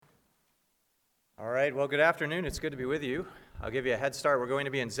All right, well, good afternoon. It's good to be with you. I'll give you a head start. We're going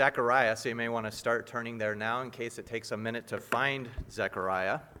to be in Zechariah, so you may want to start turning there now in case it takes a minute to find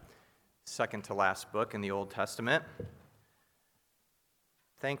Zechariah, second to last book in the Old Testament.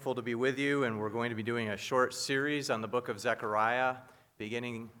 Thankful to be with you, and we're going to be doing a short series on the book of Zechariah,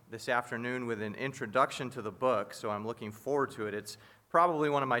 beginning this afternoon with an introduction to the book, so I'm looking forward to it. It's probably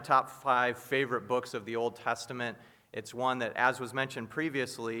one of my top 5 favorite books of the Old Testament. It's one that, as was mentioned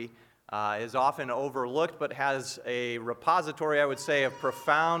previously, is often overlooked, but has a repository, I would say, of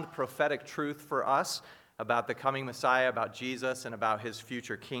profound prophetic truth for us about the coming Messiah, about Jesus, and about his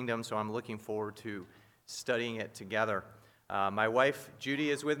future kingdom. So I'm looking forward to studying it together. My wife,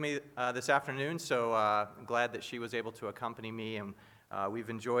 Judy, is with me this afternoon, so I'm glad that she was able to accompany me, and we've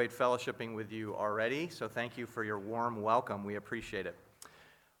enjoyed fellowshipping with you already, so thank you for your warm welcome. We appreciate it.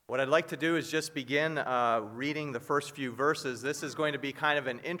 What I'd like to do is just begin reading the first few verses. This is going to be kind of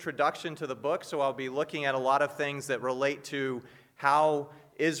an introduction to the book, so I'll be looking at a lot of things that relate to how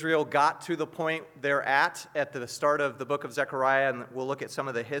Israel got to the point they're at the start of the book of Zechariah, and we'll look at some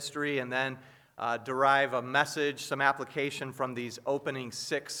of the history and then derive a message, some application from these opening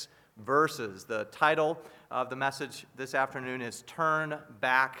 6 verses. The title of the message this afternoon is Turn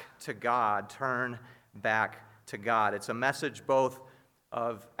Back to God. Turn Back to God. It's a message both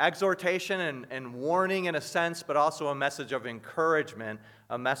of exhortation and warning in a sense, but also a message of encouragement,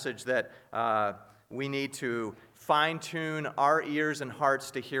 a message that we need to fine-tune our ears and hearts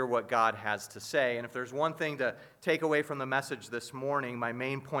to hear what God has to say. And if there's one thing to take away from the message this morning, my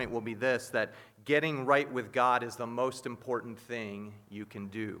main point will be this, that getting right with God is the most important thing you can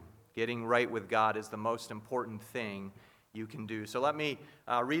do. Getting right with God is the most important thing you can do. So let me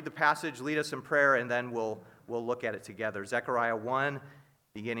read the passage, lead us in prayer, and then we'll look at it together. Zechariah 1,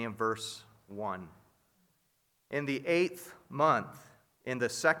 beginning in verse 1. In the 8th month, in the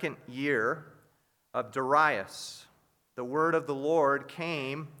 2nd year of Darius, the word of the Lord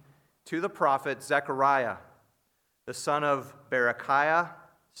came to the prophet Zechariah, the son of Berechiah,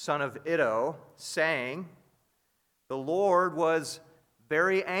 son of Iddo, saying, "The Lord was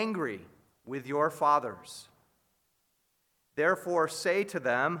very angry with your fathers. Therefore say to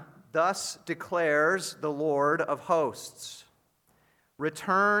them, thus declares the Lord of hosts,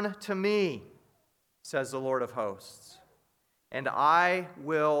 return to me, says the Lord of hosts, and I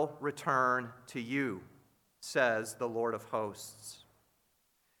will return to you, says the Lord of hosts.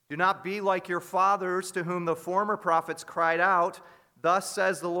 Do not be like your fathers, to whom the former prophets cried out, thus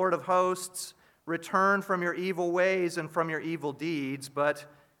says the Lord of hosts, return from your evil ways and from your evil deeds, but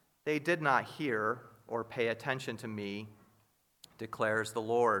they did not hear or pay attention to me, declares the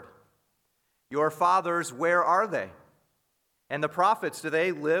Lord. Your fathers, where are they? And the prophets, do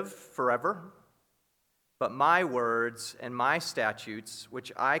they live forever? But my words and my statutes,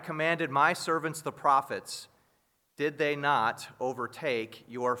 which I commanded my servants the prophets, did they not overtake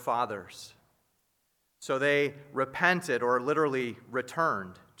your fathers? So they repented, or literally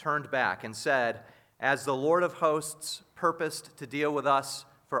turned back, and said, as the Lord of hosts purposed to deal with us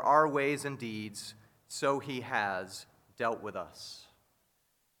for our ways and deeds, so he has dealt with us."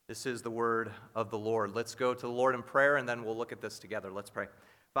 This is the word of the Lord. Let's go to the Lord in prayer, and then we'll look at this together. Let's pray.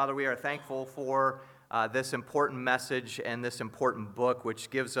 Father, we are thankful for this important message and this important book, which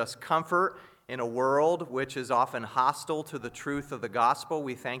gives us comfort in a world which is often hostile to the truth of the gospel.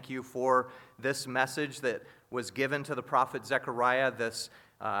 We thank you for this message that was given to the prophet Zechariah, this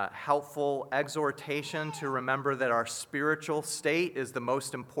helpful exhortation to remember that our spiritual state is the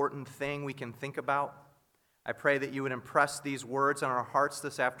most important thing we can think about. I pray that you would impress these words on our hearts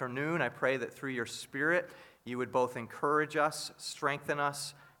this afternoon. I pray that through your Spirit, you would both encourage us, strengthen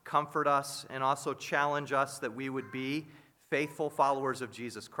us, comfort us, and also challenge us that we would be faithful followers of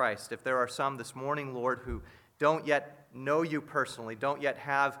Jesus Christ. If there are some this morning, Lord, who don't yet know you personally, don't yet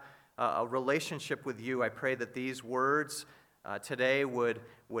have a relationship with you, I pray that these words today would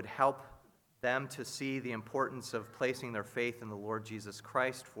help them to see the importance of placing their faith in the Lord Jesus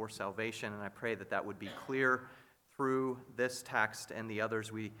Christ for salvation, and I pray that that would be clear through this text and the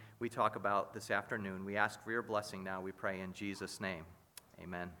others we talk about this afternoon. We ask for your blessing now, we pray in Jesus' name.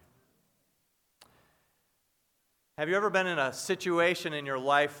 Amen. Have you ever been in a situation in your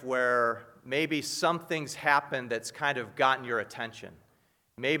life where maybe something's happened that's kind of gotten your attention?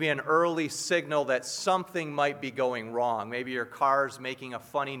 Maybe an early signal that something might be going wrong. Maybe your car's making a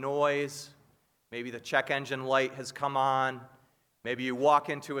funny noise. Maybe the check engine light has come on. Maybe you walk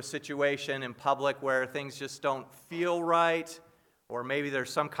into a situation in public where things just don't feel right. Or maybe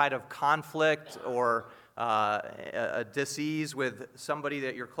there's some kind of conflict or a dis-ease with somebody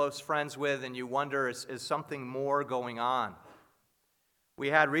that you're close friends with, and you wonder, is something more going on? We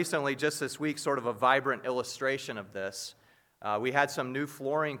had recently, just this week, sort of a vibrant illustration of this. We had some new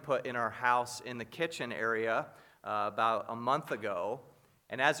flooring put in our house in the kitchen area about a month ago.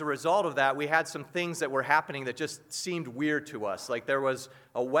 And as a result of that, we had some things that were happening that just seemed weird to us. Like there was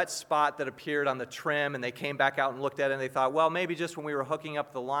a wet spot that appeared on the trim, and they came back out and looked at it, and they thought, well, maybe just when we were hooking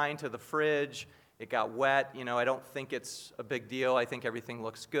up the line to the fridge, it got wet. I don't think it's a big deal. I think everything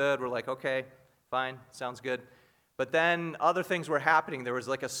looks good. We're like, okay, fine, sounds good. But then other things were happening. There was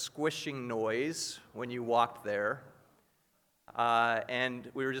like a squishing noise when you walked there. And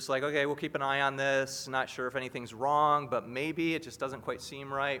we were just like, okay, we'll keep an eye on this. Not sure if anything's wrong, but maybe it just doesn't quite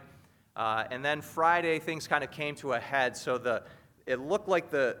seem right. And then Friday, things kind of came to a head. So it looked like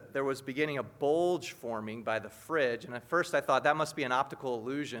there was beginning a bulge forming by the fridge. And at first I thought that must be an optical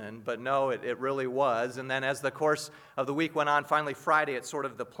illusion, but no, it really was. And then as the course of the week went on, finally Friday,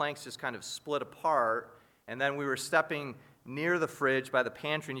 the planks just kind of split apart. And then we were stepping near the fridge by the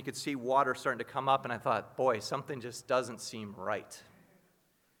pantry, and you could see water starting to come up, and I thought, boy, something just doesn't seem right.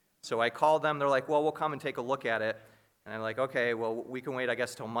 So I called them. They're like, well, we'll come and take a look at it. And I'm like, okay, well, we can wait, I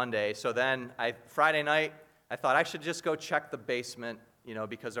guess, till Monday. So then Friday night, I thought I should just go check the basement,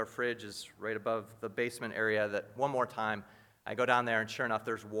 because our fridge is right above the basement area. That one more time, I go down there, and sure enough,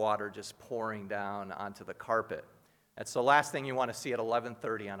 there's water just pouring down onto the carpet. That's the last thing you want to see at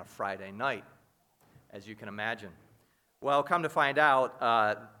 11:30 on a Friday night, as you can imagine. Well, come to find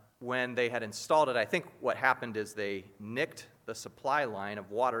out, when they had installed it, I think what happened is they nicked the supply line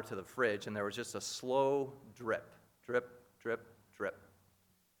of water to the fridge, and there was just a slow drip, drip, drip, drip.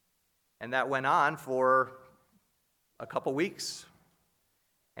 And that went on for a couple weeks.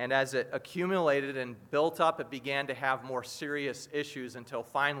 And as it accumulated and built up, it began to have more serious issues until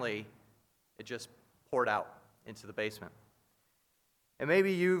finally it just poured out into the basement. And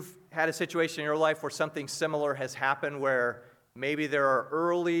maybe you've had a situation in your life where something similar has happened, where maybe there are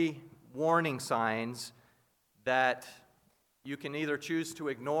early warning signs that you can either choose to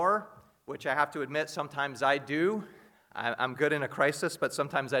ignore, which I have to admit sometimes I do. I'm good in a crisis, but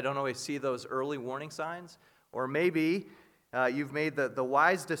sometimes I don't always see those early warning signs. Or maybe you've made the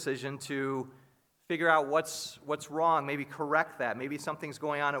wise decision to figure out what's wrong, maybe correct that. Maybe something's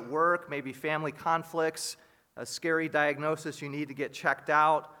going on at work, maybe family conflicts, a scary diagnosis you need to get checked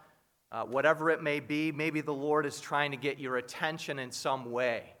out, whatever it may be. Maybe the Lord is trying to get your attention in some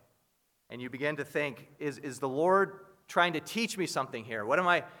way. And you begin to think, is the Lord trying to teach me something here? What am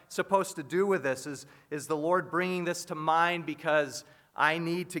I supposed to do with this? Is the Lord bringing this to mind because I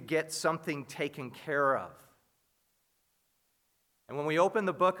need to get something taken care of? And when we open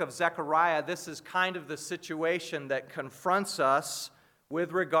the book of Zechariah, this is kind of the situation that confronts us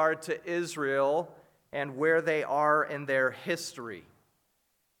with regard to Israel and where they are in their history.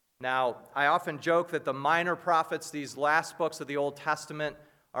 Now, I often joke that the minor prophets, these last books of the Old Testament,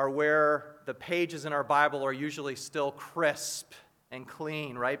 are where the pages in our Bible are usually still crisp and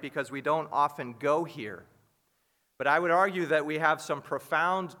clean, right? Because we don't often go here. But I would argue that we have some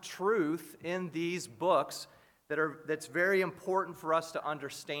profound truth in these books that's very important for us to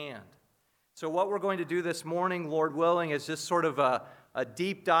understand. So what we're going to do this morning, Lord willing, is just sort of a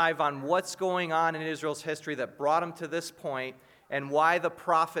deep dive on what's going on in Israel's history that brought them to this point, and why the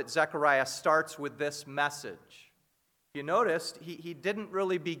prophet Zechariah starts with this message. You noticed he didn't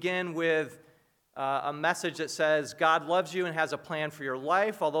really begin with a message that says God loves you and has a plan for your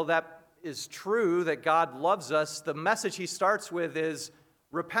life. Although that is true, that God loves us, the message he starts with is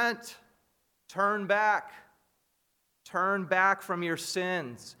repent, turn back from your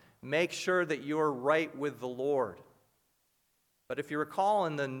sins, make sure that you're right with the Lord. But if you recall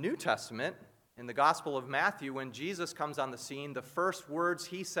in the New Testament, in the Gospel of Matthew, when Jesus comes on the scene, the first words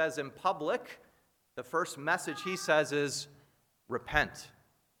he says in public, the first message he says is, repent,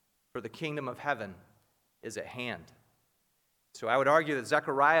 for the kingdom of heaven is at hand. So I would argue that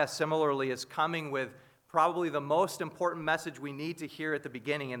Zechariah similarly is coming with probably the most important message we need to hear at the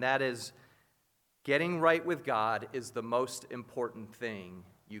beginning, and that is, getting right with God is the most important thing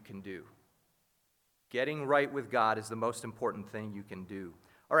you can do. Getting right with God is the most important thing you can do.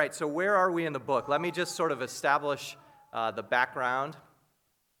 All right, so where are we in the book? Let me just sort of establish the background.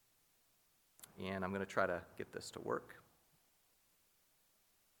 And I'm going to try to get this to work.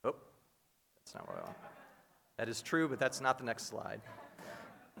 Oh, that's not what I want. That is true, but that's not the next slide.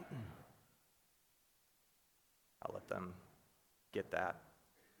 I'll let them get that.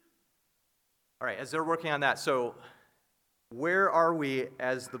 All right, as they're working on that, so where are we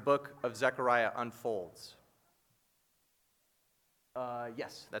as the book of Zechariah unfolds?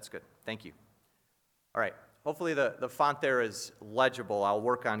 Yes, that's good. Thank you. All right. Hopefully the font there is legible. I'll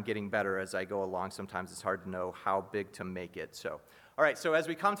work on getting better as I go along. Sometimes it's hard to know how big to make it. So, All right, so as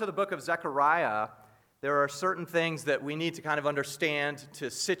we come to the book of Zechariah, there are certain things that we need to kind of understand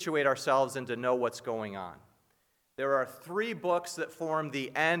to situate ourselves and to know what's going on. There are 3 books that form the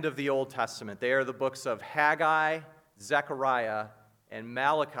end of the Old Testament. They are the books of Haggai, Zechariah, and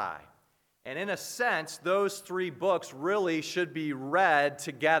Malachi. And in a sense, those 3 books really should be read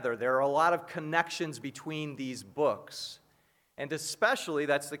together. There are a lot of connections between these books. And especially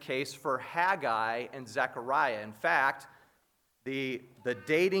that's the case for Haggai and Zechariah. In fact, the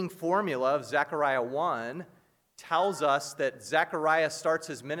dating formula of Zechariah 1 tells us that Zechariah starts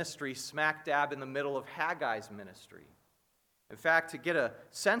his ministry smack dab in the middle of Haggai's ministry. In fact, to get a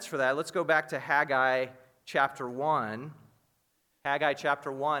sense for that, let's go back to Haggai chapter 1. Haggai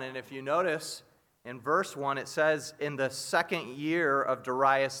chapter 1, and if you notice in verse 1, it says, in the 2nd year of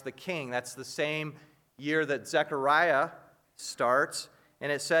Darius the king. That's the same year that Zechariah starts.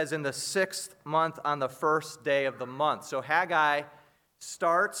 And it says, in the 6th month on the 1st day of the month. So Haggai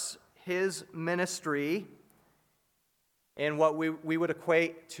starts his ministry in what we would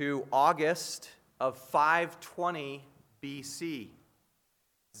equate to August of 520 BC.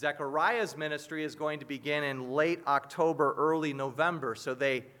 Zechariah's ministry is going to begin in late October, early November, so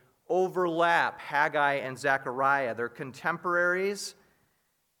they overlap, Haggai and Zechariah. They're contemporaries.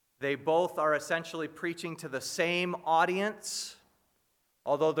 They both are essentially preaching to the same audience,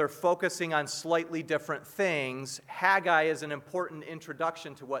 although they're focusing on slightly different things. Haggai is an important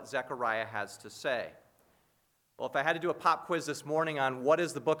introduction to what Zechariah has to say. Well, if I had to do a pop quiz this morning on what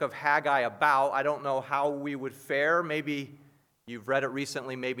is the book of Haggai about, I don't know how we would fare. Maybe you've read it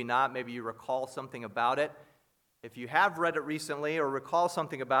recently, maybe not. Maybe you recall something about it. If you have read it recently or recall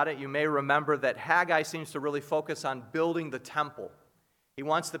something about it, you may remember that Haggai seems to really focus on building the temple. He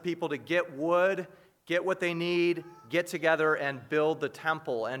wants the people to get wood, get what they need, get together and build the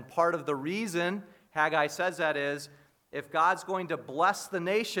temple. And part of the reason Haggai says that is, if God's going to bless the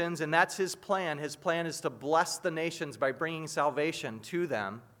nations, and that's his plan is to bless the nations by bringing salvation to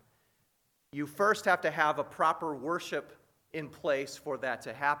them, you first have to have a proper worship in place for that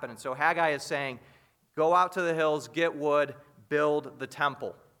to happen. And so Haggai is saying, go out to the hills, get wood, build the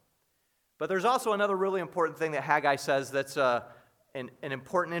temple. But there's also another really important thing that Haggai says that's an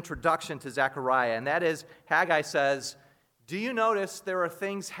important introduction to Zechariah, and that is Haggai says, do you notice there are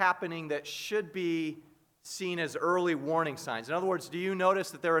things happening that should be seen as early warning signs? In other words, do you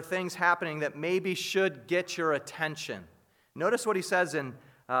notice that there are things happening that maybe should get your attention? Notice what he says in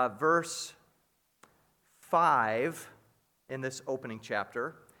verse 5 in this opening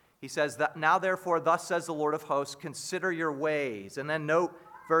chapter. He says, that now therefore, thus says the Lord of hosts, consider your ways. And then note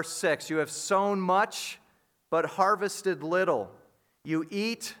verse 6, you have sown much, but harvested little. You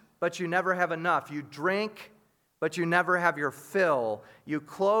eat, but you never have enough. You drink, but you never have your fill. You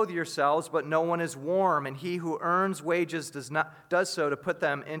clothe yourselves, but no one is warm. And he who earns wages does so to put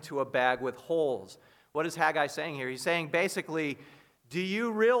them into a bag with holes. What is Haggai saying here? He's saying basically, do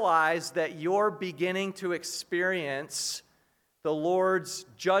you realize that you're beginning to experience the Lord's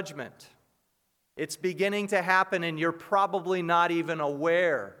judgment? It's beginning to happen, and you're probably not even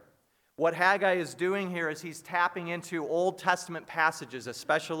aware. What Haggai is doing here is he's tapping into Old Testament passages,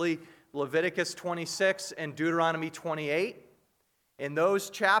 especially Leviticus 26 and Deuteronomy 28. In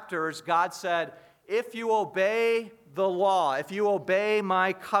those chapters, God said, if you obey the law, if you obey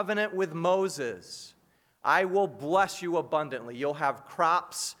my covenant with Moses, I will bless you abundantly. You'll have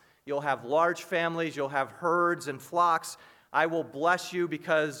crops, you'll have large families, you'll have herds and flocks. I will bless you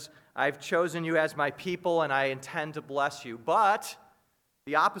because I've chosen you as my people and I intend to bless you. But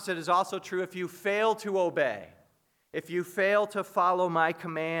the opposite is also true if you fail to obey. If you fail to follow my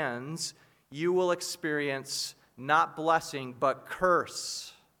commands, you will experience not blessing, but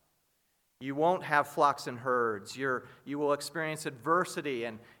curse. You won't have flocks and herds. You will experience adversity.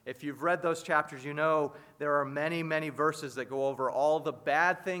 And if you've read those chapters, you know there are many, many verses that go over all the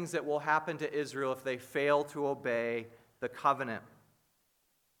bad things that will happen to Israel if they fail to obey the covenant.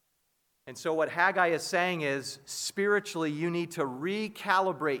 And so what Haggai is saying is, spiritually, you need to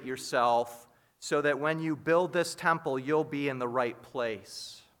recalibrate yourself so that when you build this temple, you'll be in the right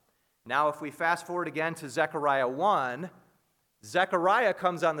place. Now, if we fast forward again to Zechariah 1, Zechariah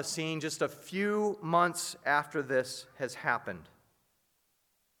comes on the scene just a few months after this has happened.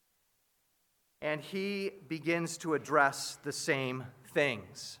 And he begins to address the same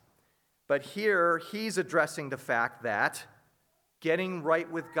things. But here, he's addressing the fact that getting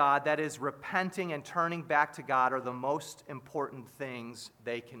right with God, that is, repenting and turning back to God, are the most important things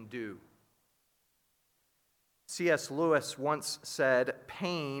they can do. C.S. Lewis once said,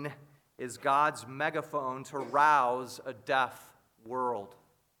 pain is God's megaphone to rouse a deaf world.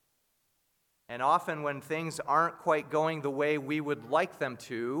 And often when things aren't quite going the way we would like them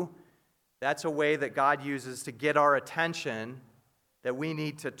to, that's a way that God uses to get our attention, that we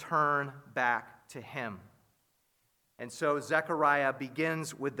need to turn back to Him. And so Zechariah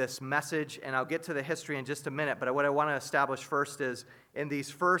begins with this message, and I'll get to the history in just a minute, but what I want to establish first is, in these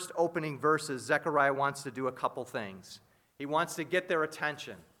first opening verses, Zechariah wants to do a couple things. He wants to get their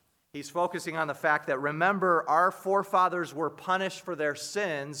attention. He's focusing on the fact that, remember, our forefathers were punished for their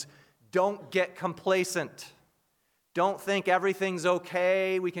sins. Don't get complacent. Don't think everything's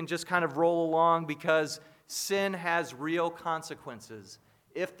okay, we can just kind of roll along, because sin has real consequences.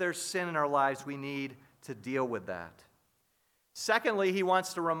 If there's sin in our lives, we need to deal with that. Secondly, he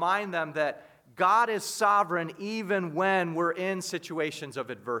wants to remind them that God is sovereign even when we're in situations of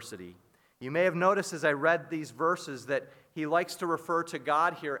adversity. You may have noticed as I read these verses that he likes to refer to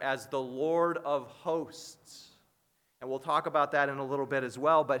God here as the Lord of hosts. And we'll talk about that in a little bit as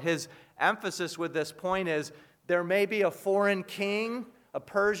well. But his emphasis with this point is there may be a foreign king, a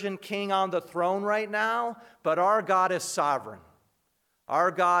Persian king on the throne right now, but our God is sovereign.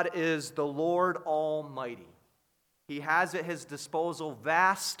 Our God is the Lord Almighty. He has at his disposal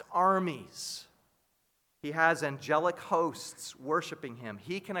vast armies. He has angelic hosts worshiping him.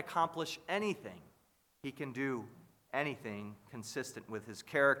 He can accomplish anything. He can do anything consistent with his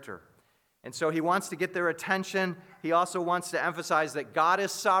character. And so he wants to get their attention. He also wants to emphasize that God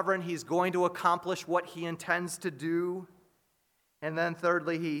is sovereign. He's going to accomplish what he intends to do. And then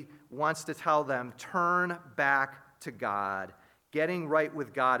thirdly, he wants to tell them, turn back to God. Getting right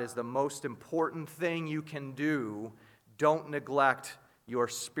with God is the most important thing you can do. Don't neglect your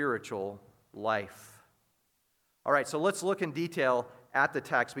spiritual life. All right, so let's look in detail at the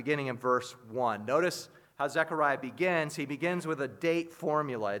text beginning in verse 1. Notice how Zechariah begins. He begins with a date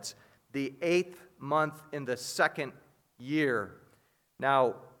formula. It's the 8th month in the 2nd year.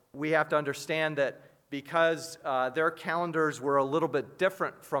 Now, we have to understand that because their calendars were a little bit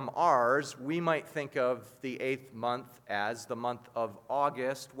different from ours, we might think of the 8th month as the month of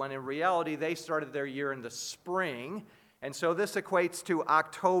August, when in reality they started their year in the spring. And so this equates to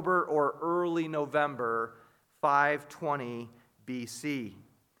October or early November, 520 BC.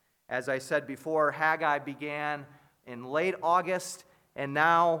 As I said before, Haggai began in late August, and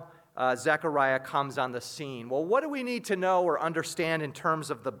now Zechariah comes on the scene. Well, what do we need to know or understand in terms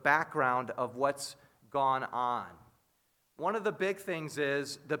of the background of what's gone on? One of the big things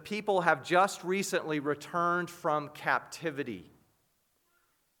is the people have just recently returned from captivity.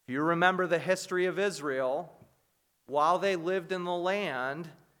 If you remember the history of Israel, while they lived in the land,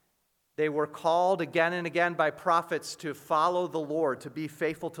 they were called again and again by prophets to follow the Lord, to be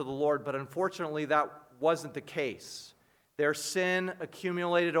faithful to the Lord, but unfortunately that wasn't the case. Their sin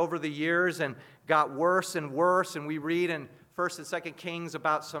accumulated over the years and got worse and worse, and we read in 1st and 2nd Kings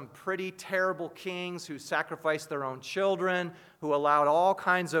about some pretty terrible kings who sacrificed their own children, who allowed all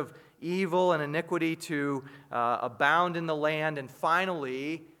kinds of evil and iniquity to abound in the land, and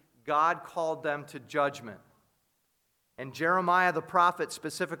finally God called them to judgment. And Jeremiah the prophet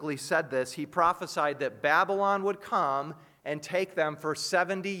specifically said this. He prophesied that Babylon would come and take them for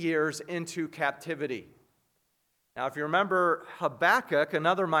 70 years into captivity. Now, if you remember Habakkuk,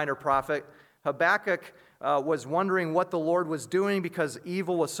 another minor prophet, Habakkuk was wondering what the Lord was doing because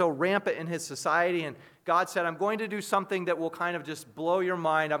evil was so rampant in his society. And God said, I'm going to do something that will kind of just blow your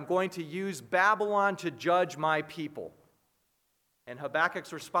mind. I'm going to use Babylon to judge my people. And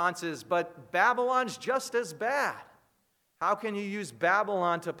Habakkuk's response is, but Babylon's just as bad. How can you use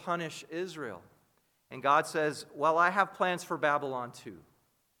Babylon to punish Israel? And God says, well, I have plans for Babylon too.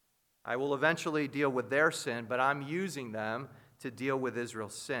 I will eventually deal with their sin, but I'm using them to deal with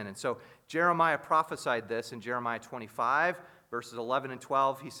Israel's sin. And so Jeremiah prophesied this in Jeremiah 25, verses 11 and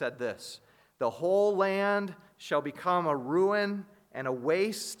 12. He said this, the whole land shall become a ruin and a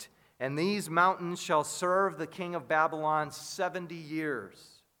waste, and these mountains shall serve the king of Babylon 70 years.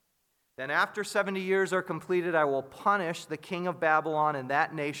 Then after 70 years are completed, I will punish the king of Babylon and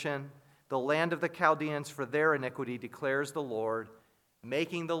that nation, the land of the Chaldeans, for their iniquity, declares the Lord,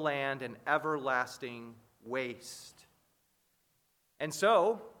 making the land an everlasting waste. And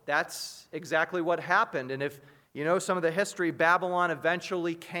so, that's exactly what happened. And if you know some of the history, Babylon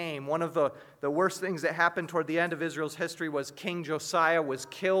eventually came. One of the worst things that happened toward the end of Israel's history was King Josiah was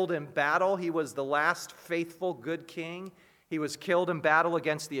killed in battle. He was the last faithful, good king. He was killed in battle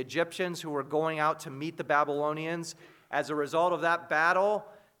against the Egyptians who were going out to meet the Babylonians. As a result of that battle,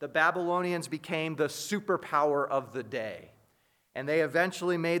 the Babylonians became the superpower of the day. And they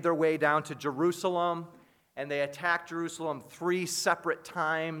eventually made their way down to Jerusalem, and they attacked Jerusalem 3 separate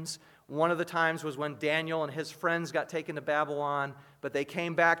times. One of the times was when Daniel and his friends got taken to Babylon, but they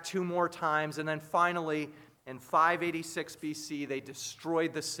came back 2 more times, and then finally, in 586 BC, they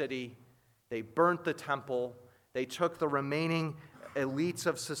destroyed the city, they burnt the temple, they took the remaining elites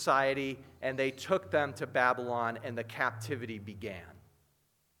of society, and they took them to Babylon, and the captivity began.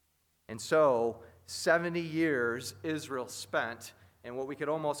 And so, 70 years Israel spent in what we could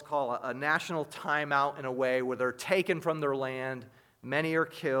almost call a national timeout in a way, where they're taken from their land, many are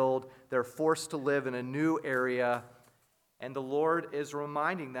killed, they're forced to live in a new area, and the Lord is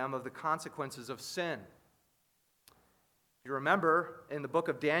reminding them of the consequences of sin. If you remember, in the book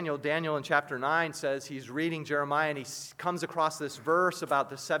of Daniel, Daniel in chapter 9 says he's reading Jeremiah, and he comes across this verse about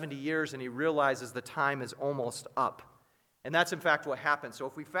the 70 years, and he realizes the time is almost up. And that's in fact what happened. So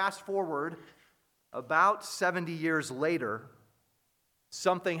if we fast forward about 70 years later,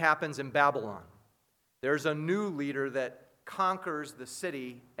 something happens in Babylon. There's a new leader that conquers the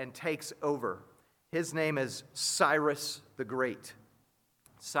city and takes over. His name is Cyrus the Great.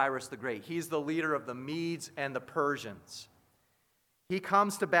 Cyrus the Great. He's the leader of the Medes and the Persians. He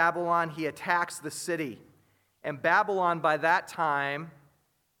comes to Babylon, he attacks the city. And Babylon by that time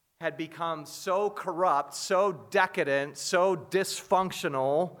had become so corrupt, so decadent, so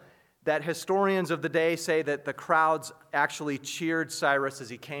dysfunctional, that historians of the day say that the crowds actually cheered Cyrus as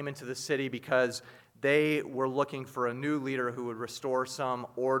he came into the city because they were looking for a new leader who would restore some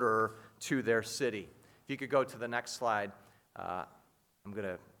order to their city. If you could go to the next slide, I'm going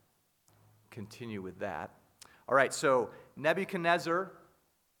to continue with that. All right, so Nebuchadnezzar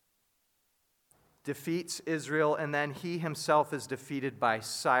defeats Israel, and then he himself is defeated by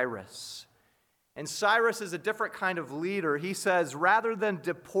Cyrus. And Cyrus is a different kind of leader. He says, rather than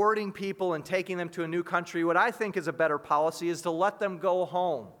deporting people and taking them to a new country, what I think is a better policy is to let them go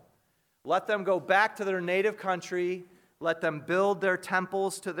home. Let them go back to their native country. Let them build their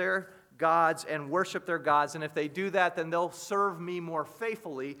temples to their gods and worship their gods. And if they do that, then they'll serve me more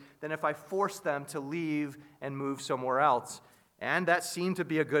faithfully than if I force them to leave and move somewhere else. And that seemed to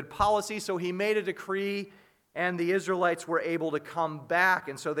be a good policy, so he made a decree, and the Israelites were able to come back.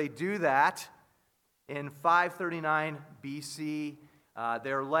 And so they do that. In 539 BC,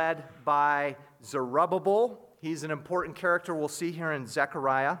 they're led by Zerubbabel. He's an important character we'll see here in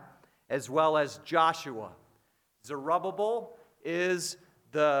Zechariah, as well as Joshua. Zerubbabel is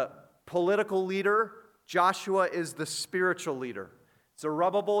the political leader. Joshua is the spiritual leader.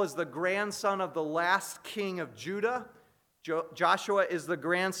 Zerubbabel is the grandson of the last king of Judah. Joshua is the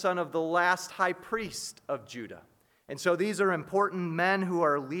grandson of the last high priest of Judah. And so these are important men who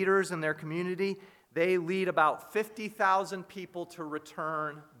are leaders in their community. They lead about 50,000 people to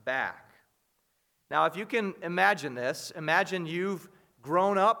return back. Now, if you can imagine this, imagine you've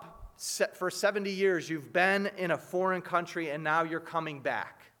grown up for 70 years, you've been in a foreign country, and now you're coming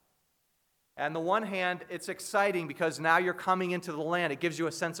back. On the one hand, it's exciting because now you're coming into the land. It gives you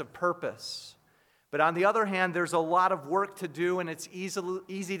a sense of purpose. But on the other hand, there's a lot of work to do, and it's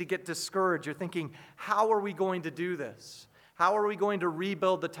easy to get discouraged. You're thinking, how are we going to do this? How are we going to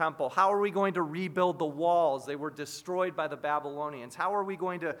rebuild the temple? How are we going to rebuild the walls? They were destroyed by the Babylonians. How are we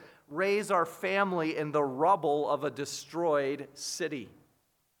going to raise our family in the rubble of a destroyed city?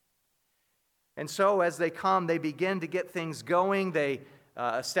 And so as they come, they begin to get things going. They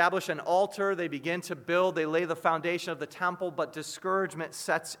establish an altar. They begin to build. They lay the foundation of the temple, but discouragement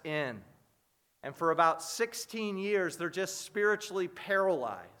sets in. And for about 16 years, they're just spiritually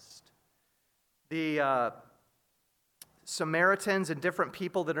paralyzed. The Samaritans and different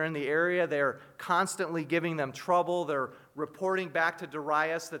people that are in the area, they're constantly giving them trouble. They're reporting back to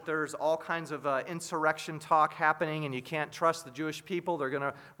Darius that there's all kinds of insurrection talk happening, and you can't trust the Jewish people. They're going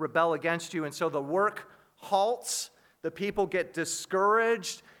to rebel against you. And so the work halts. The people get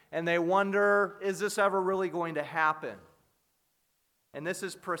discouraged, and they wonder, is this ever really going to happen? And this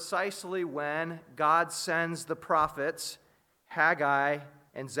is precisely when God sends the prophets, Haggai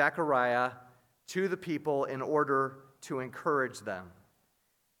and Zechariah, to the people in order to encourage them.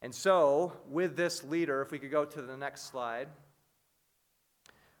 And so, with this leader, if we could go to the next slide,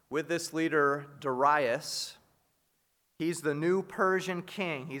 with this leader, Darius, he's the new Persian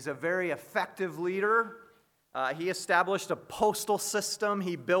king. He's a very effective leader. He established a postal system.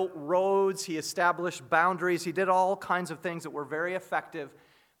 He built roads. He established boundaries. He did all kinds of things that were very effective.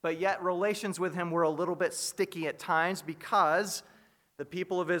 But yet relations with him were a little bit sticky at times because the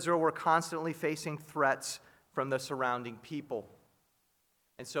people of Israel were constantly facing threats from the surrounding people.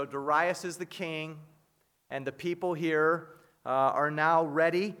 And so Darius is the king, and the people here are now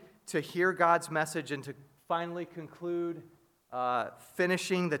ready to hear God's message and to finally conclude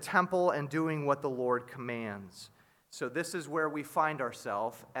finishing the temple and doing what the Lord commands. So this is where we find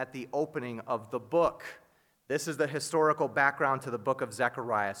ourselves at the opening of the book. This is the historical background to the book of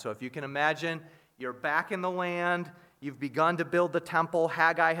Zechariah. So if you can imagine, you're back in the land, you've begun to build the temple,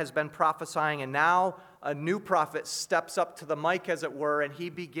 Haggai has been prophesying, and now a new prophet steps up to the mic, as it were, and he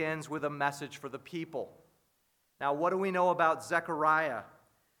begins with a message for the people. Now, what do we know about Zechariah?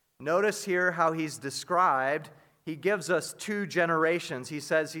 Notice here how he's described. He gives us 2 generations. He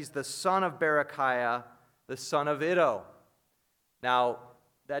says he's the son of Berechiah, the son of Iddo. Now,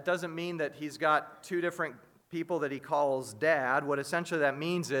 that doesn't mean that he's got 2 different people that he calls dad. What essentially that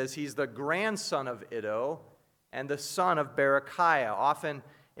means is he's the grandson of Iddo and the son of Berechiah. Often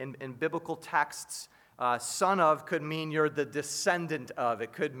in biblical texts, son of could mean you're the descendant of.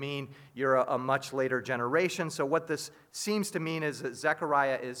 It could mean you're a much later generation. So what this seems to mean is that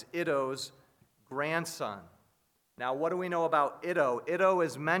Zechariah is Iddo's grandson. Now, what do we know about Iddo? Iddo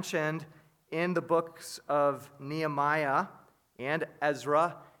is mentioned in the books of Nehemiah and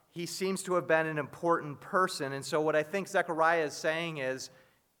Ezra. He seems to have been an important person. And so what I think Zechariah is saying is,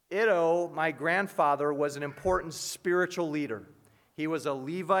 Iddo, my grandfather, was an important spiritual leader. He was a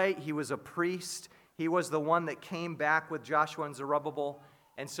Levite. He was a priest. He was the one that came back with Joshua and Zerubbabel.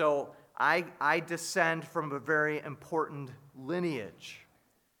 And so I descend from a very important lineage.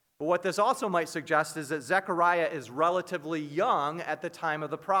 But what this also might suggest is that Zechariah is relatively young at the time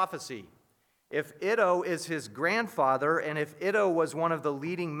of the prophecy. If Iddo is his grandfather, and if Iddo was one of the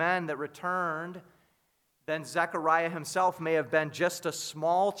leading men that returned, then Zechariah himself may have been just a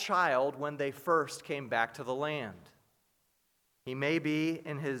small child when they first came back to the land. He may be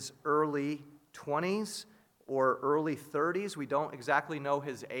in his early 20s or early 30s. We don't exactly know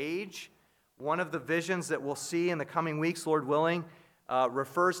his age. One of the visions that we'll see in the coming weeks, Lord willing,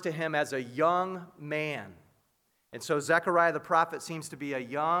 refers to him as a young man. And so Zechariah the prophet seems to be a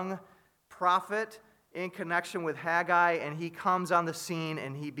young prophet in connection with Haggai, and he comes on the scene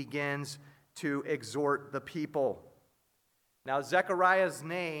and he begins to exhort the people. Now, Zechariah's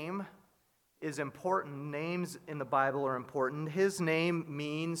name is important. Names in the Bible are important. His name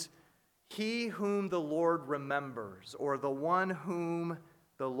means he whom the Lord remembers, or the one whom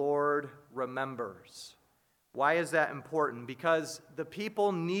the Lord remembers. Why is that important? Because the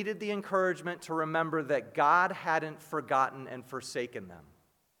people needed the encouragement to remember that God hadn't forgotten and forsaken them.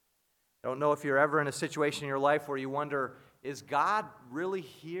 I don't know if you're ever in a situation in your life where you wonder, is God really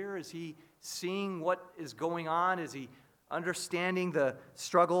here? Is he seeing what is going on? Is he understanding the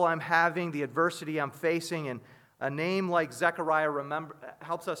struggle I'm having, the adversity I'm facing? And a name like Zechariah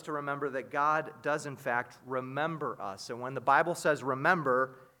helps us to remember that God does in fact remember us. And when the Bible says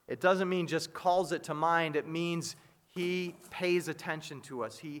remember, it doesn't mean just calls it to mind. It means he pays attention to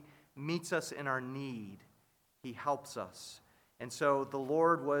us. He meets us in our need. He helps us. And so the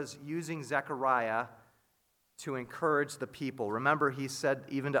Lord was using Zechariah to encourage the people. Remember, he said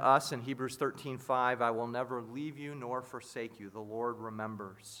even to us in Hebrews 13:5, I will never leave you nor forsake you. The Lord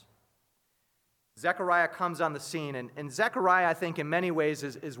remembers. Zechariah comes on the scene, and Zechariah, I think, in many ways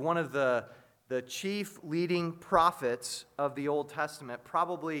is one of the chief leading prophets of the Old Testament,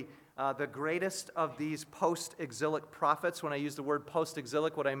 probably the greatest of these post-exilic prophets. When I use the word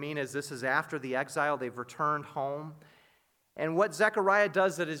post-exilic, what I mean is this is after the exile, they've returned home. And what Zechariah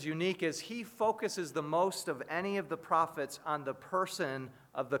does that is unique is he focuses the most of any of the prophets on the person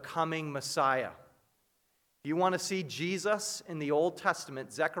of the coming Messiah. If you want to see Jesus in the Old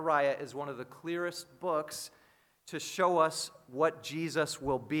Testament, Zechariah is one of the clearest books to show us what Jesus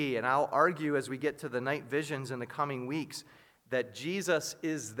will be. And I'll argue as we get to the night visions in the coming weeks that Jesus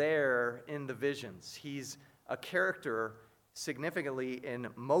is there in the visions. He's a character significantly in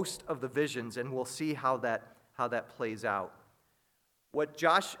most of the visions, and we'll see how that plays out. What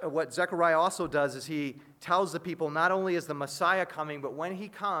Zechariah also does is he tells the people not only is the Messiah coming, but when he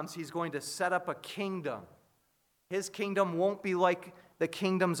comes, he's going to set up a kingdom. His kingdom won't be like the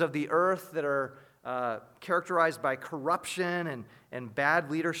kingdoms of the earth that are characterized by corruption and bad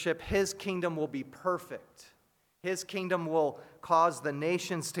leadership. His kingdom will be perfect. His kingdom will cause the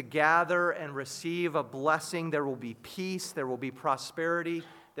nations to gather and receive a blessing. There will be peace. There will be prosperity.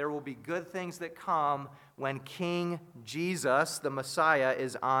 There will be good things that come when King Jesus, the Messiah,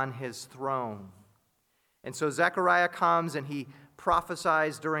 is on his throne. And so Zechariah comes and he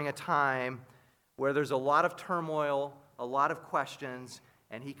prophesies during a time where there's a lot of turmoil, a lot of questions,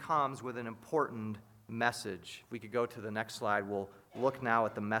 and he comes with an important message. If we could go to the next slide, we'll look now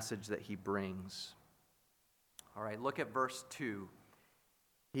at the message that he brings. All right, look at verse 2.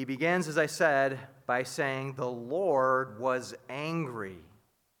 He begins, as I said, by saying, the Lord was angry.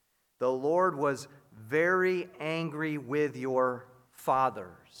 The Lord was very angry with your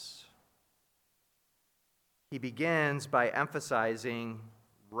fathers. He begins by emphasizing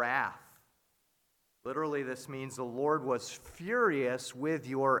wrath. Literally, this means the Lord was furious with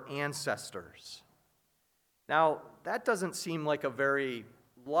your ancestors. Now, that doesn't seem like a very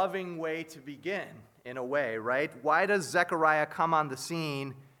loving way to begin, in a way, right? Why does Zechariah come on the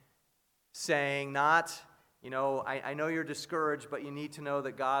scene saying not, I know you're discouraged, but you need to know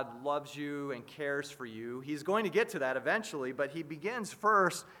that God loves you and cares for you. He's going to get to that eventually, but he begins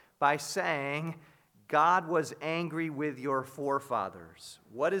first by saying, God was angry with your forefathers.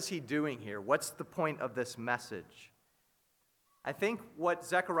 What is he doing here? What's the point of this message? I think what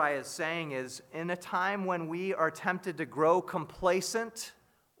Zechariah is saying is, in a time when we are tempted to grow complacent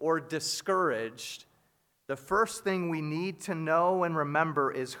or discouraged, the first thing we need to know and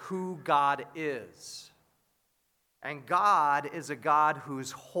remember is who God is. And God is a God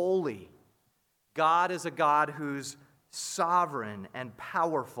who's holy. God is a God who's sovereign and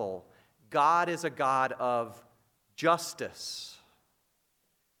powerful. God is a God of justice.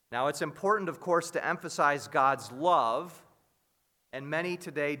 Now, it's important, of course, to emphasize God's love, and many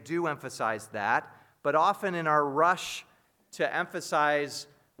today do emphasize that, but often in our rush to emphasize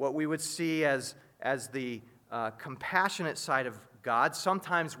what we would see as the compassionate side of God,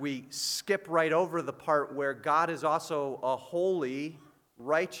 sometimes we skip right over the part where God is also a holy,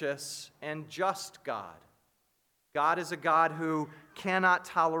 righteous, and just God. God is a God who cannot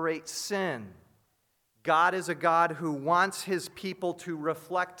tolerate sin. God is a God who wants his people to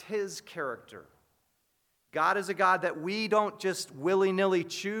reflect his character. God is a God that we don't just willy-nilly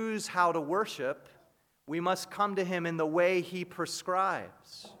choose how to worship. We must come to him in the way he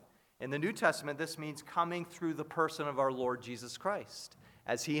prescribes. In the New Testament, this means coming through the person of our Lord Jesus Christ.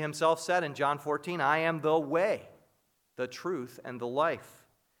 As he himself said in John 14, I am the way, the truth, and the life.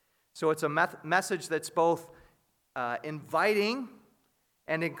 So it's a message that's both inviting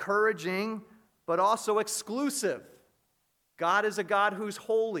and encouraging, but also exclusive. God is a God who's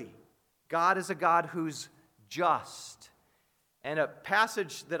holy. God is a God who's just. And a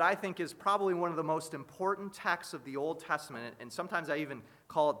passage that I think is probably one of the most important texts of the Old Testament, and sometimes I even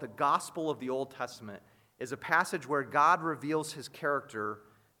call it the gospel of the Old Testament, is a passage where God reveals his character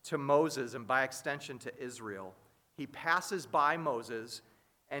to Moses and by extension to Israel. He passes by Moses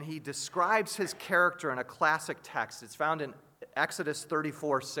and he describes his character in a classic text. It's found in Exodus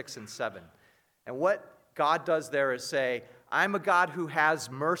 34, 6 and 7. And what God does there is say, I'm a God who has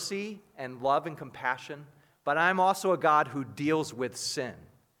mercy and love and compassion, but I'm also a God who deals with sin.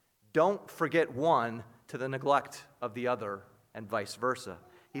 Don't forget one to the neglect of the other, and vice versa.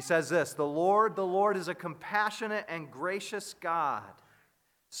 He says this, the Lord is a compassionate and gracious God,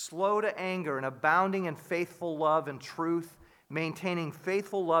 slow to anger and abounding in faithful love and truth, maintaining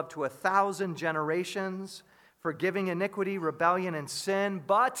faithful love to 1,000 generations, forgiving iniquity, rebellion, and sin,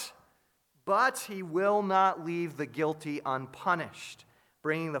 but he will not leave the guilty unpunished,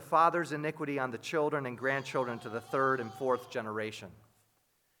 bringing the father's iniquity on the children and grandchildren to the third and fourth generation.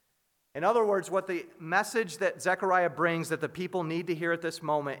 In other words, what the message that Zechariah brings that the people need to hear at this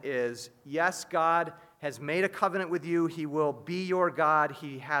moment is, yes, God has made a covenant with you. He will be your God.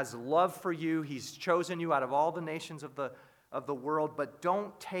 He has love for you. He's chosen you out of all the nations of the world, but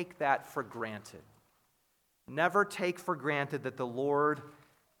don't take that for granted. Never take for granted that the Lord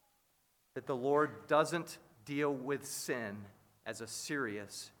doesn't deal with sin as a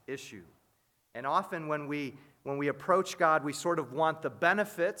serious issue. And often when we approach God, we sort of want the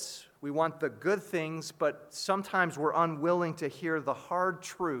benefits, we want the good things, but sometimes we're unwilling to hear the hard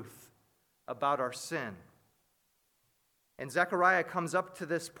truth about our sin. And Zechariah comes up to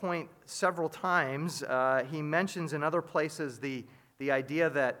this point several times. He mentions in other places the idea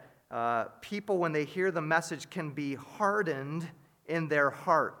that people, when they hear the message, can be hardened in their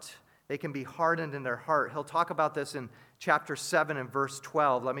heart. They can be hardened in their heart. He'll talk about this in chapter 7 and verse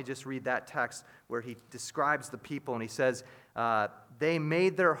 12. Let me just read that text where he describes the people, and he says, they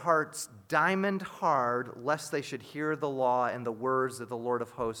made their hearts diamond hard, lest they should hear the law and the words that the Lord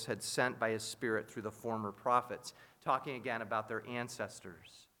of hosts had sent by his Spirit through the former prophets, talking again about their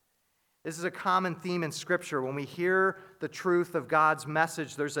ancestors. This is a common theme in Scripture. When we hear the truth of God's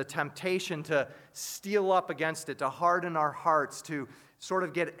message, there's a temptation to steal up against it, to harden our hearts, to sort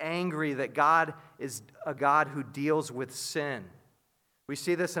of get angry that God is a God who deals with sin. We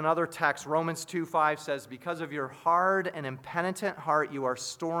see this in other texts. Romans 2:5 says, because of your hard and impenitent heart, you are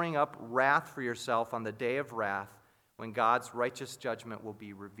storing up wrath for yourself on the day of wrath, when God's righteous judgment will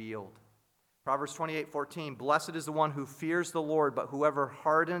be revealed. Proverbs 28:14, blessed is the one who fears the Lord, but whoever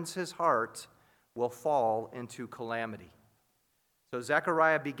hardens his heart will fall into calamity. So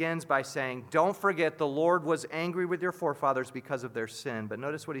Zechariah begins by saying, don't forget the Lord was angry with your forefathers because of their sin. But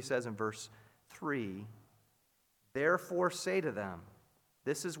notice what he says in verse 3. Therefore say to them,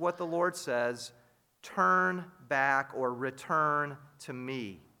 this is what the Lord says, turn back or return to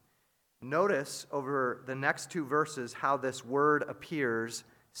me. Notice over the next two verses how this word appears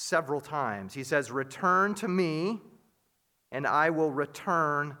several times. He says, return to me, and I will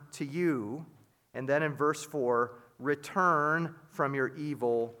return to you. And then in verse 4, return from your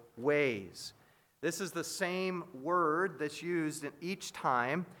evil ways. This is the same word that's used in each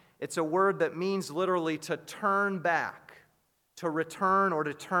time. It's a word that means literally to turn back, to return or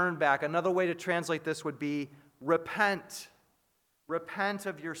to turn back. Another way to translate this would be repent. Repent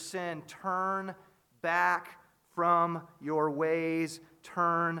of your sin. Turn back from your ways.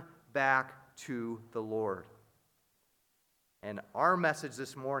 Turn back to the Lord. And our message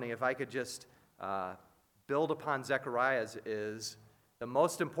this morning, if I could just build upon Zechariah's, is the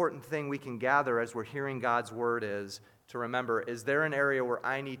most important thing we can gather as we're hearing God's word is to remember, is there an area where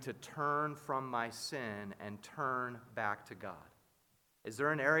I need to turn from my sin and turn back to God? Is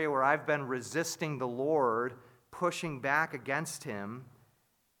there an area where I've been resisting the Lord, pushing back against Him?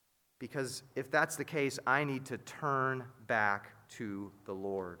 Because if that's the case, I need to turn back to the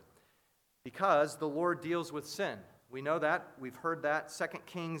Lord. Because the Lord deals with sin. We know that. We've heard that. 2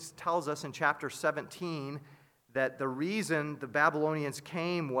 Kings tells us in chapter 17 that the reason the Babylonians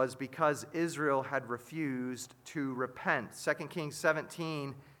came was because Israel had refused to repent. 2 Kings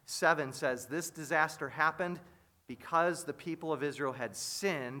 17:7 says, this disaster happened because the people of Israel had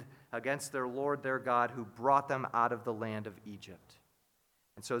sinned against their Lord their God, who brought them out of the land of Egypt.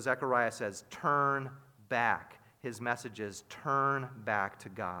 And so Zechariah says, turn back. His message is turn back to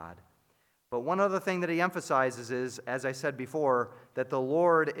God. But one other thing that he emphasizes is, as I said before, that the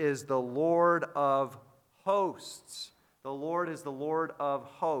Lord is the Lord of hosts. The Lord is the Lord of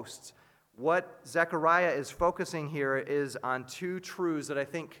hosts. What Zechariah is focusing here is on two truths that I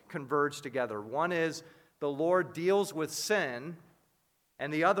think converge together. One is the Lord deals with sin,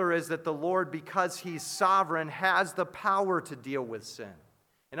 and the other is that the Lord, because He's sovereign, has the power to deal with sin.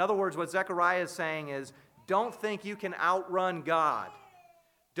 In other words, what Zechariah is saying is, don't think you can outrun God.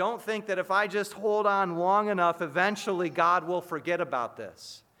 Don't think that if I just hold on long enough, eventually God will forget about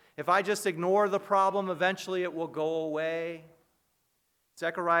this. If I just ignore the problem, eventually it will go away.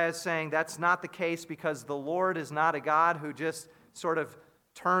 Zechariah is saying that's not the case, because the Lord is not a God who just sort of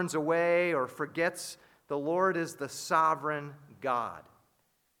turns away or forgets. The Lord is the sovereign God.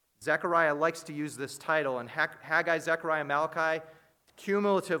 Zechariah likes to use this title, and Haggai, Zechariah, Malachi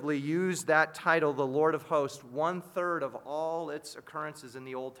cumulatively use that title, the Lord of Hosts, 1/3 of all its occurrences in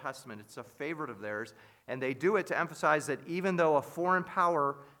the Old Testament. It's a favorite of theirs, and they do it to emphasize that even though a foreign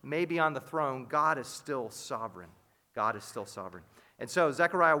power may be on the throne, God is still sovereign. God is still sovereign. And so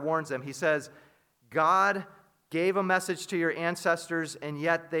Zechariah warns them. He says, God gave a message to your ancestors, and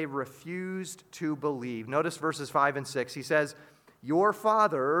yet they refused to believe. Notice verses 5 and 6. He says, your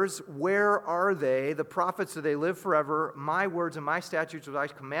fathers, where are they? The prophets, do they live forever? My words and my statutes, which I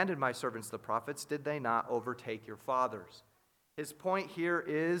commanded my servants, the prophets, did they not overtake your fathers? His point here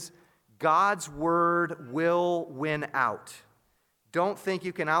is God's word will win out. Don't think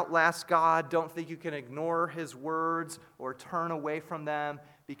you can outlast God. Don't think you can ignore His words or turn away from them,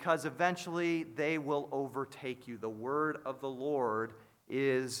 because eventually they will overtake you. The word of the Lord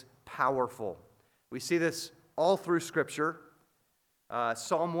is powerful. We see this all through Scripture.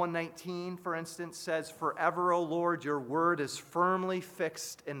 Psalm 119, for instance, says, forever, O Lord, your word is firmly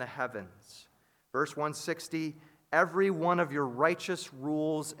fixed in the heavens. Verse 160, every one of your righteous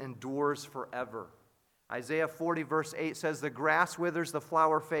rules endures forever. Isaiah 40, verse 8 says, the grass withers, the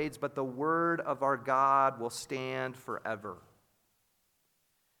flower fades, but the word of our God will stand forever.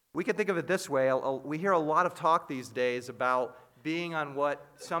 We can think of it this way. We hear a lot of talk these days about being on what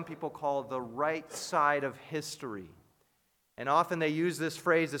some people call the right side of history. And often they use this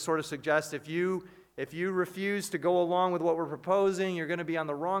phrase to sort of suggest if you refuse to go along with what we're proposing, you're going to be on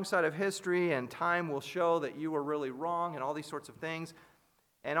the wrong side of history, and time will show that you were really wrong, and all these sorts of things.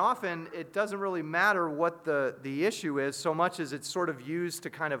 And often it doesn't really matter what the issue is so much as it's sort of used to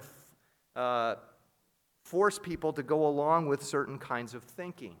kind of force people to go along with certain kinds of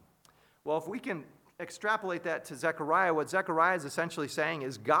thinking. Well, if we can extrapolate that to Zechariah, what Zechariah is essentially saying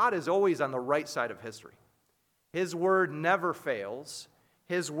is God is always on the right side of history. His word never fails.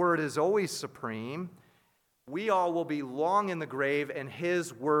 His word is always supreme. We all will be long in the grave, and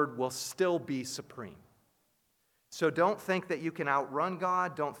His word will still be supreme. So don't think that you can outrun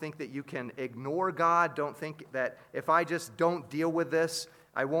God. Don't think that you can ignore God. Don't think that if I just don't deal with this,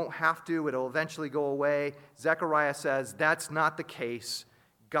 I won't have to. It'll eventually go away. Zechariah says that's not the case.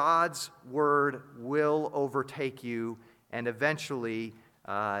 God's word will overtake you, and eventually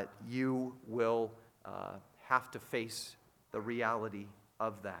you will have to face the reality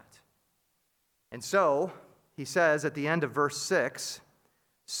of that. And so, he says at the end of verse 6,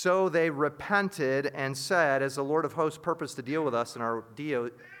 so they repented and said, as the Lord of hosts purposed to deal with us in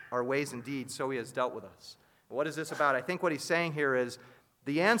our ways and deeds, so he has dealt with us. What is this about? I think what he's saying here is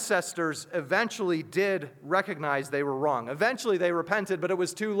the ancestors eventually did recognize they were wrong. Eventually they repented, but it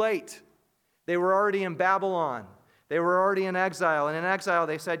was too late. They were already in Babylon. They were already in exile. And in exile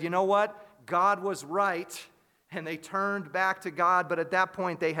they said, you know what? God was right. And they turned back to God, but at that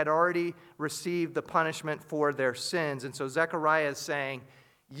point they had already received the punishment for their sins. And so Zechariah is saying,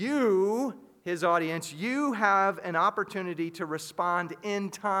 you, his audience, you have an opportunity to respond in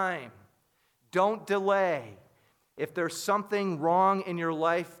time. Don't delay. If there's something wrong in your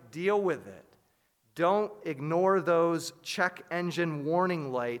life, deal with it. Don't ignore those check engine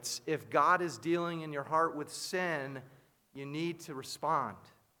warning lights. If God is dealing in your heart with sin, you need to respond.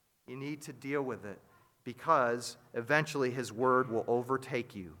 You need to deal with it, because eventually his word will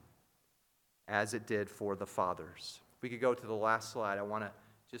overtake you, as it did for the fathers. If we could go to the last slide, I want to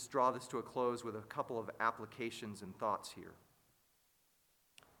just draw this to a close with a couple of applications and thoughts here.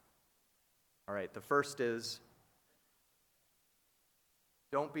 All right, the first is,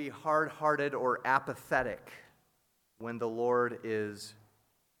 don't be hard-hearted or apathetic when the Lord is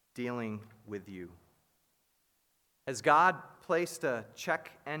dealing with you. Has God placed a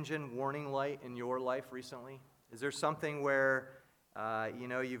check engine warning light in your life recently? Is there something where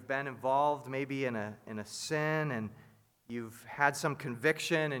you've been involved maybe in a sin, and you've had some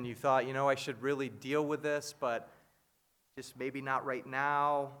conviction and you thought, I should really deal with this, but just maybe not right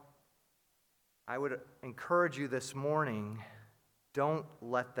now? I would encourage you this morning, don't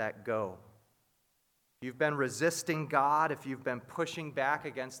let that go. If you've been resisting God, if you've been pushing back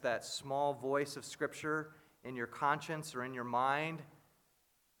against that small voice of Scripture in your conscience or in your mind,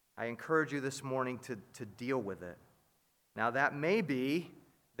 I encourage you this morning to deal with it. Now, that may be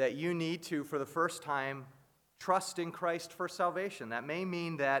that you need to, for the first time, trust in Christ for salvation. That may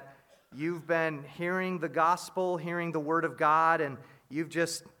mean that you've been hearing the gospel, hearing the word of God, and you've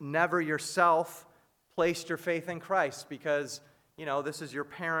just never yourself placed your faith in Christ because, this is your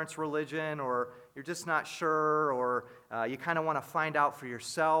parents' religion, or you're just not sure, or you kind of want to find out for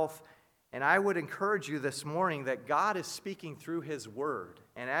yourself. And I would encourage you this morning that God is speaking through his word.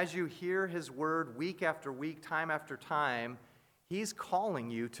 And as you hear his word week after week, time after time, he's calling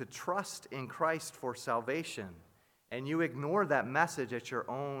you to trust in Christ for salvation. And you ignore that message at your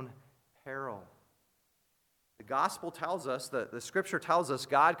own peril. The gospel tells us, the scripture tells us,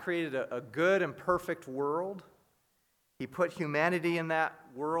 God created a good and perfect world. He put humanity in that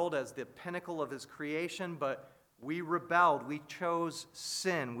world as the pinnacle of his creation, but we rebelled. We chose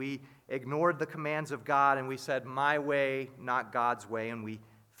sin. We ignored the commands of God, and we said, my way, not God's way, and we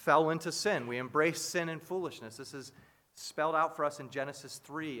fell into sin. We embraced sin and foolishness. This is spelled out for us in Genesis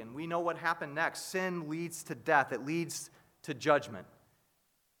 3, and we know what happened next. Sin leads to death. It leads to judgment.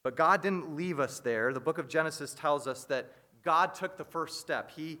 But God didn't leave us there. The book of Genesis tells us that God took the first step.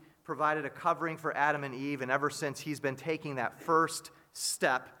 He provided a covering for Adam and Eve, and ever since he's been taking that first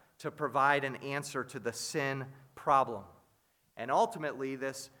step to provide an answer to the sin problem. And ultimately,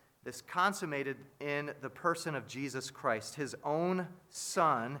 this consummated in the person of Jesus Christ, his own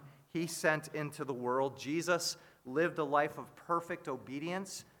Son, he sent into the world. Jesus lived a life of perfect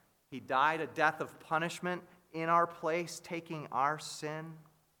obedience. He died a death of punishment in our place, taking our sin.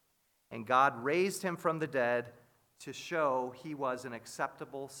 And God raised him from the dead to show he was an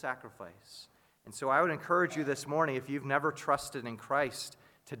acceptable sacrifice. And so I would encourage you this morning, if you've never trusted in Christ,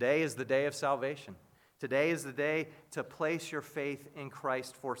 today is the day of salvation. Today is the day to place your faith in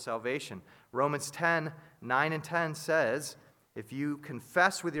Christ for salvation. Romans 10, 9 and 10 says, if you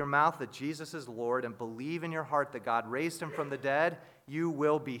confess with your mouth that Jesus is Lord and believe in your heart that God raised him from the dead, you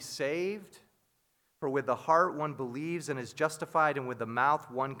will be saved. For with the heart one believes and is justified, and with the mouth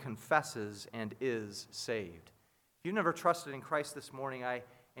one confesses and is saved. If you've never trusted in Christ this morning, I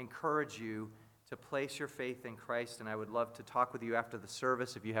encourage you to place your faith in Christ, and I would love to talk with you after the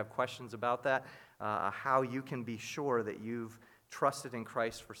service if you have questions about that, how you can be sure that you've trusted in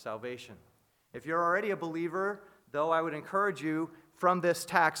Christ for salvation. If you're already a believer, though, I would encourage you from this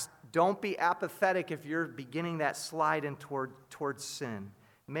text, don't be apathetic if you're beginning that slide in towards sin.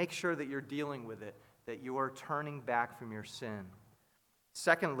 Make sure that you're dealing with it, that you are turning back from your sin.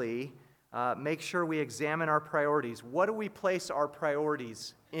 Secondly, make sure we examine our priorities. What do we place our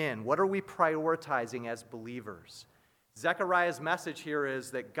priorities in? What are we prioritizing as believers? Zechariah's message here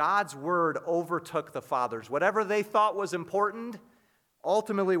is that God's word overtook the fathers. Whatever they thought was important,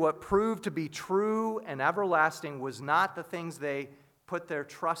 ultimately what proved to be true and everlasting was not the things they put their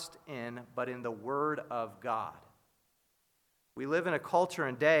trust in, but in the word of God. We live in a culture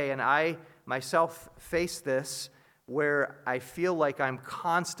and day, and I myself face this, where I feel like I'm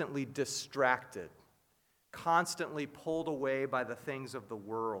constantly distracted, constantly pulled away by the things of the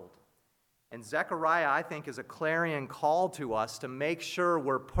world. And Zechariah, I think, is a clarion call to us to make sure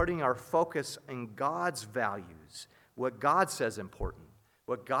we're putting our focus in God's values, what God says important,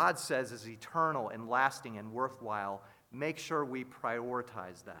 what God says is eternal and lasting and worthwhile. Make sure we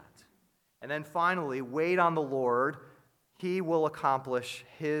prioritize that. And then finally, wait on the Lord. He will accomplish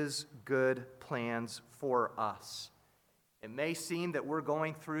His good plans for us. It may seem that we're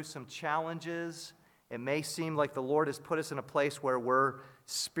going through some challenges. It may seem like the Lord has put us in a place where we're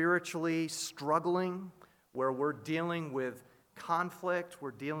spiritually struggling, where we're dealing with conflict,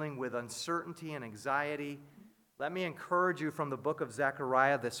 we're dealing with uncertainty and anxiety. Let me encourage you from the book of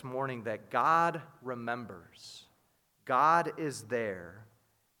Zechariah this morning that God remembers. God is there.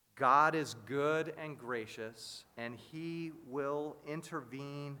 God is good and gracious, and He will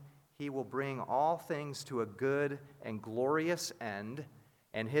intervene. He will bring all things to a good and glorious end.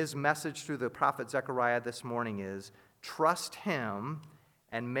 And His message through the prophet Zechariah this morning is, trust Him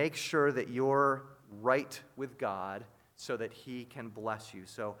and make sure that you're right with God so that He can bless you.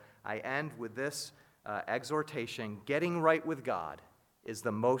 So I end with this exhortation. Getting right with God is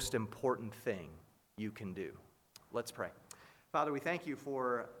the most important thing you can do. Let's pray. Father, we thank You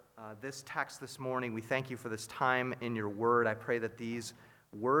for this text this morning. We thank You for this time in Your word. I pray that these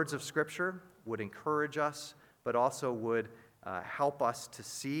words of Scripture would encourage us, but also would help us to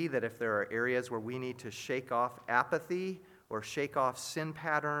see that if there are areas where we need to shake off apathy or shake off sin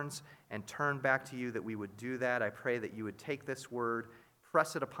patterns and turn back to You, that we would do that. I pray that You would take this word,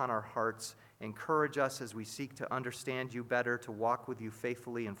 press it upon our hearts, encourage us as we seek to understand You better, to walk with You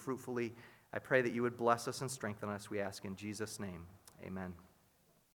faithfully and fruitfully. I pray that You would bless us and strengthen us, we ask in Jesus' name. Amen.